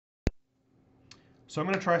So I'm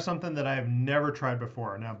going to try something that I have never tried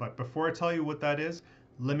before. Now, but before I tell you what that is,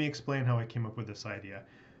 let me explain how I came up with this idea.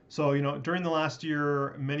 So, during the last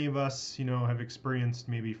year, many of us, have experienced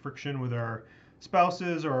maybe friction with our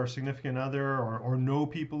spouses or our significant other, or know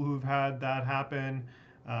people who've had that happen.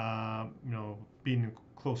 Being in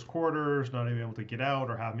close quarters, not even able to get out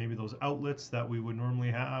or have maybe those outlets that we would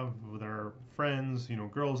normally have with our friends,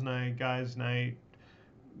 girls' night, guys' night,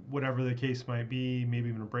 whatever the case might be, maybe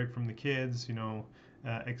even a break from the kids,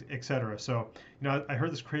 etc. So, I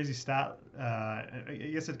heard this crazy stat. I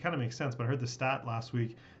guess it kind of makes sense, but I heard the stat last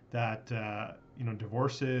week that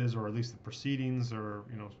divorces, or at least the proceedings, or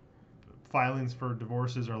filings for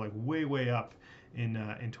divorces, are like way way up in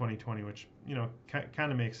 2020, which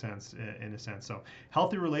kind of makes sense in a sense. So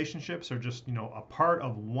healthy relationships are just a part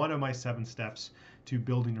of one of my 7 steps to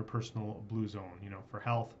building your personal blue zone. For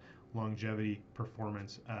health, longevity,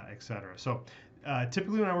 performance, etc. So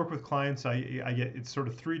typically when I work with clients, I get, it's sort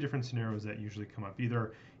of 3 different scenarios that usually come up.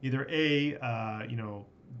 Either a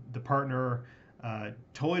the partner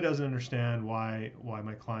totally doesn't understand why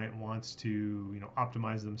my client wants to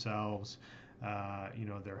optimize themselves,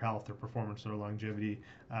 their health, their performance, their longevity,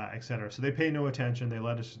 etc. So they pay no attention. They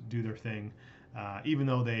let us do their thing, even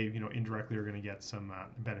though they indirectly are going to get some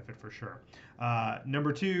benefit for sure.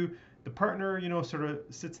 Number 2, the partner sort of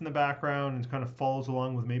sits in the background and kind of follows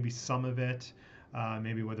along with maybe some of it.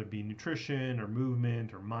 Maybe whether it be nutrition or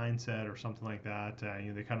movement or mindset or something like that.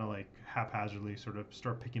 They kind of like haphazardly sort of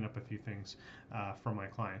start picking up a few things from my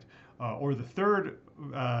client. Or the third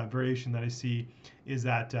variation that I see is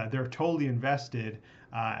that they're totally invested,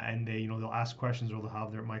 and they'll ask questions, or they'll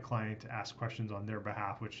have my client ask questions on their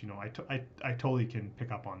behalf, which I totally can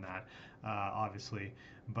pick up on that, obviously.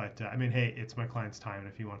 But I mean, hey, it's my client's time, and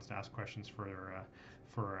if he wants to ask questions for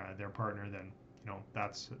their partner, then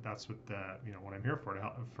that's what I'm here for,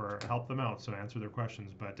 to help them out, so answer their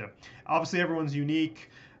questions. But obviously everyone's unique.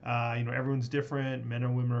 Everyone's different. Men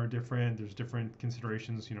and women are different. There's different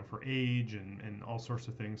considerations for age and all sorts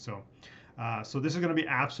of things. So this is going to be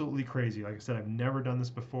absolutely crazy. Like I said, I've never done this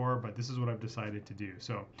before, but this is what I've decided to do.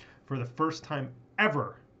 So for the first time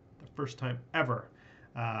ever, sort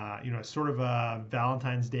of a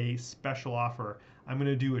Valentine's Day special offer, I'm going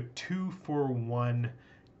to do a 2-for-1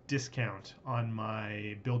 discount on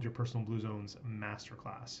my Build Your Personal Blue Zones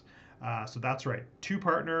Masterclass. So that's right, 2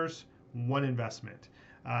 partners, 1 investment.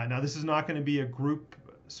 Now this is not going to be a group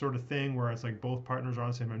sort of thing where it's like both partners are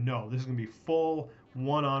on the same time. No, this is going to be full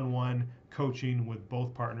one-on-one coaching with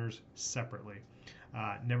both partners separately.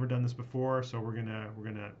 Never done this before, so we're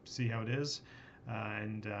gonna see how it is,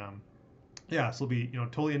 and yeah, so it'll be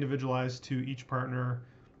totally individualized to each partner,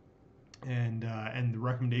 and the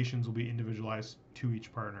recommendations will be individualized to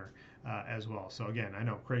each partner as well. So again, I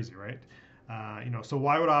know, crazy, right? So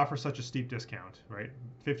why would I offer such a steep discount, right?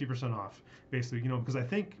 50% off, basically, because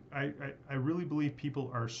I really believe people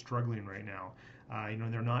are struggling right now.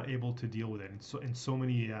 They're not able to deal with it in so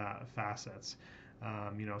many facets.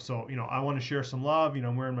 So I want to share some love.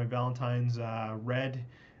 I'm wearing my Valentine's red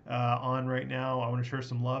on right now. I want to share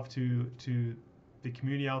some love to the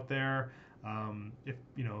community out there.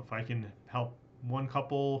 If I can help one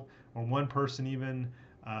couple or one person even,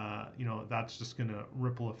 that's just going to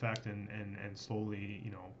ripple effect and slowly,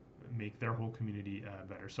 make their whole community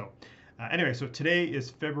better. So anyway, so today is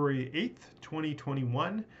February 8th,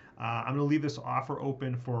 2021. I'm going to leave this offer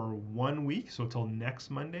open for 1 week, so until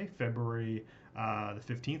next Monday, February the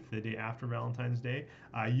 15th, the day after Valentine's Day.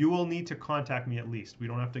 You will need to contact me at least. We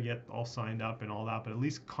don't have to get all signed up and all that, but at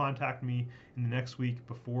least contact me in the next week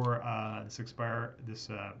before this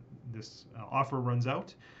offer runs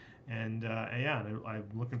out. And yeah, I'm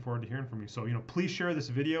looking forward to hearing from you. So please share this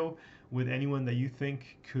video with anyone that you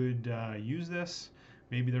think could use this.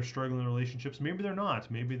 Maybe they're struggling in relationships. Maybe they're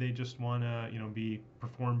not. Maybe they just want to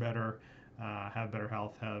perform better, have better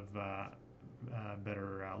health, have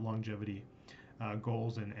better longevity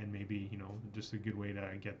goals, and maybe just a good way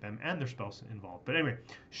to get them and their spouse involved. But anyway,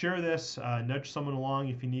 share this, nudge someone along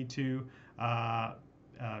if you need to.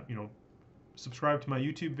 Subscribe to my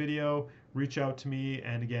YouTube video, reach out to me,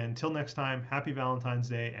 and again, until next time, happy Valentine's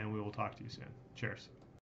Day, and we will talk to you soon. Cheers.